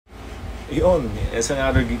Yun, it's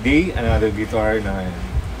another day, another guitar na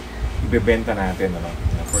ibebenta natin, ano,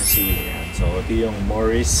 for sale. Yan. So ito yung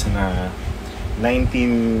Morris na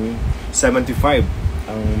 1975.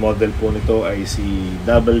 Ang model po nito ay si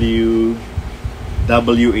w-18.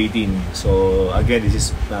 So again, this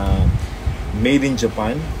is made in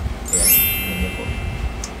Japan. Ayan, po.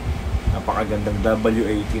 Napakagandang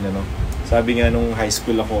w-18, ano. Sabi nga nung high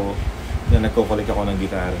school ako, na nagko-collect ako ng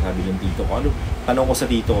guitar, sabi ng tito ko, tanong ko sa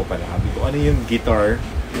tito ko pala, sabi ko, ano yung guitar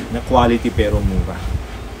na quality pero mura?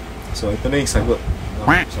 So ito na yung sagot, no?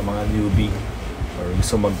 Sa mga newbie or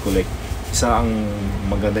gusto mag-collect, isa ang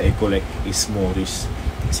maganda i-collect is Morris,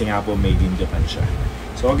 kasi nga po made in Japan siya.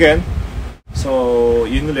 So again, so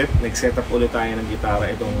yun ulit, nag-set up ulit tayo ng gitara,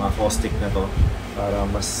 itong acoustic na to, para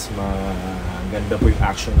mas maganda po yung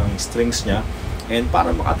action ng strings nya, and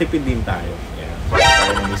para makatipid din tayo.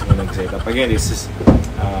 Tayo na mismo nag-set up. Again, this is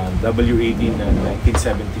w-18 na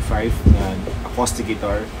 1975 na acoustic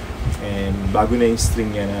guitar, and bago na yung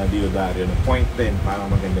string niya na Diodario na point din,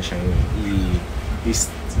 parang maganda siyang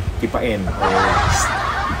ipain or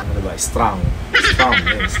ano ba, strong.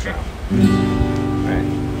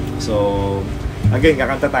 Right. So again,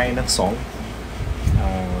 kakanta tayo ng song.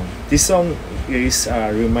 This song is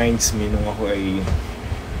reminds me nung ako ay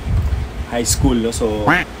high school, no? So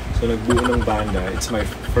nagbuo ng banda. It's my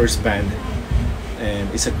first band, and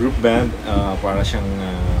it's a group band, para siyang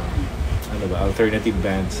ano ba, alternative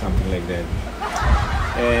band, something like that.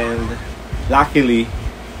 And luckily,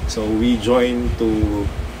 so we joined to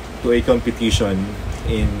a competition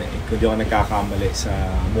in, kung di ako nagkakamali, sa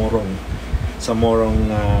Morong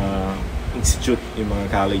Institute, yung mga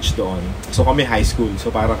college doon. So kami high school,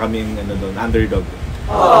 so para kami ano doon, underdog.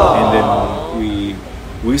 And then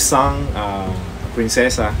we sang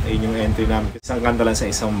Prinsesa, yun yung entry namin. Isang kanta lang sa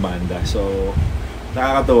isang banda. So,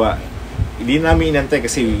 nakakatuwa. Hindi namin inantay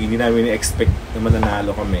kasi hindi namin i-expect na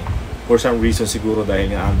mananalo kami. For some reason siguro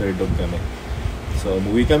dahil nga underdog kami. So,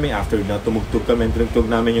 umuwi kami after na tumugtog kami.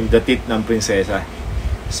 Tinugtog namin yung datit ng Prinsesa.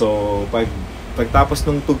 So, pagtapos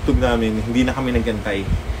nung tugtog namin, hindi na kami nagantay.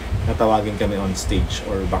 Natawagin kami on stage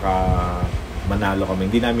or baka manalo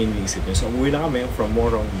kami. Hindi namin iniisip yun. So, umuwi na kami from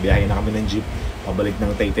Morong. Biyahe na kami ng jeep. Pabalik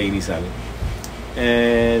ng Taytay Rizal.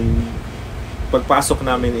 And pagpasok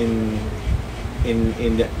namin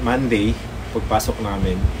in Monday, pagpasok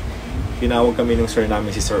namin, tinawag kami ng sir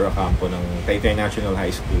namin, si Sir Acampo ng Taytay National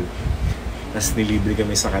High School. Tapos nilibre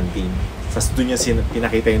kami sa canteen. Tapos doon niya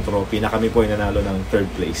pinakita yung trophy na kami po ay nanalo ng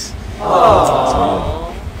 3rd place. So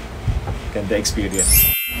yun, ganda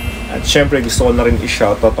experience. At syempre gusto ko na rin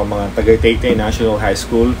i-shoutout ang mga taga Taytay National High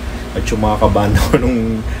School at yung mga kabanda ko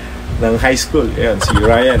ng high school. Ayan, si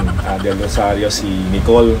Ryan Del Rosario, si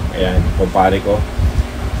Nicole, ayan, kumpare ko.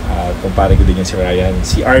 Kumpare ko din yan si Ryan.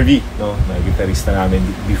 Si RV, no, na gitarista namin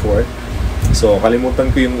before. So, kalimutan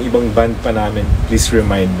ko yung ibang band pa namin. Please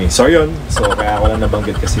remind me. So, yun. So, kaya ako lang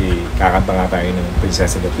nabanggit kasi kakanta nga tayo ng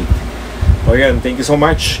Princess of the Peak. So, yun. Thank you so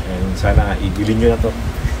much. And sana ibilin nyo na to.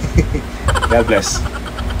 God bless.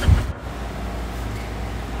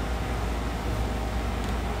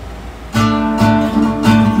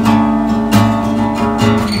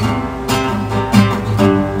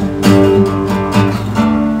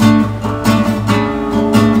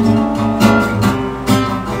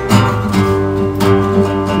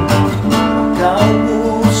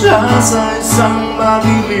 Sa isang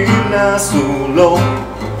madilim na sulok,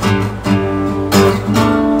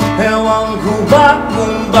 ewan ko ba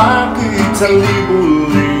kung bakit sa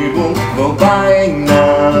libo-libong babaeng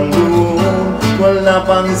nandoon, wala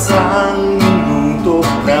pang isang minuto,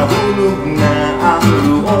 nahulog na ang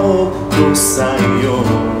loob ko sa'yo.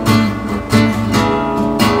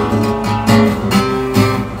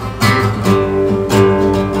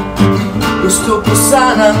 Gusto ko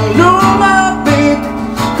sanang lumapit,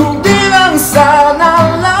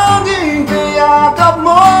 sana laging kayakap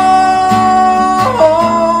mo.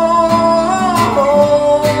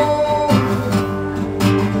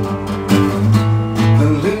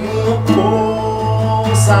 Dalhin mo ko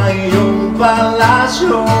sa iyong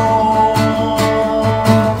palasyo,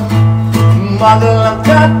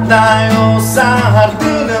 maglalakad tayo sa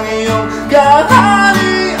hardin ng iyong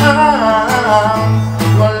kaharian.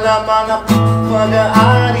 Wala man akong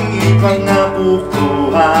pag-aari, pangako ko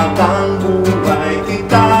habang buhay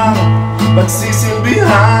kitang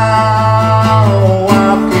pagsisilbihan, o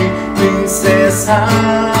aking prinsesa.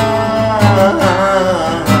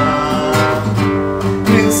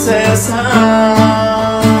 Prinsesa,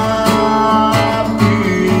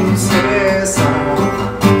 prinsesa.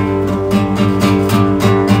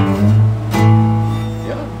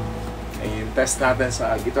 Yan. Ay, test natin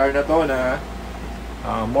sa guitar na to na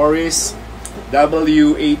Morris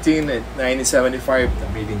W-18 at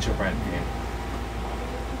 1975, made in Japan. Ayan.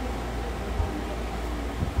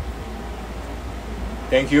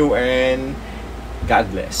 Thank you and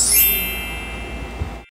God bless.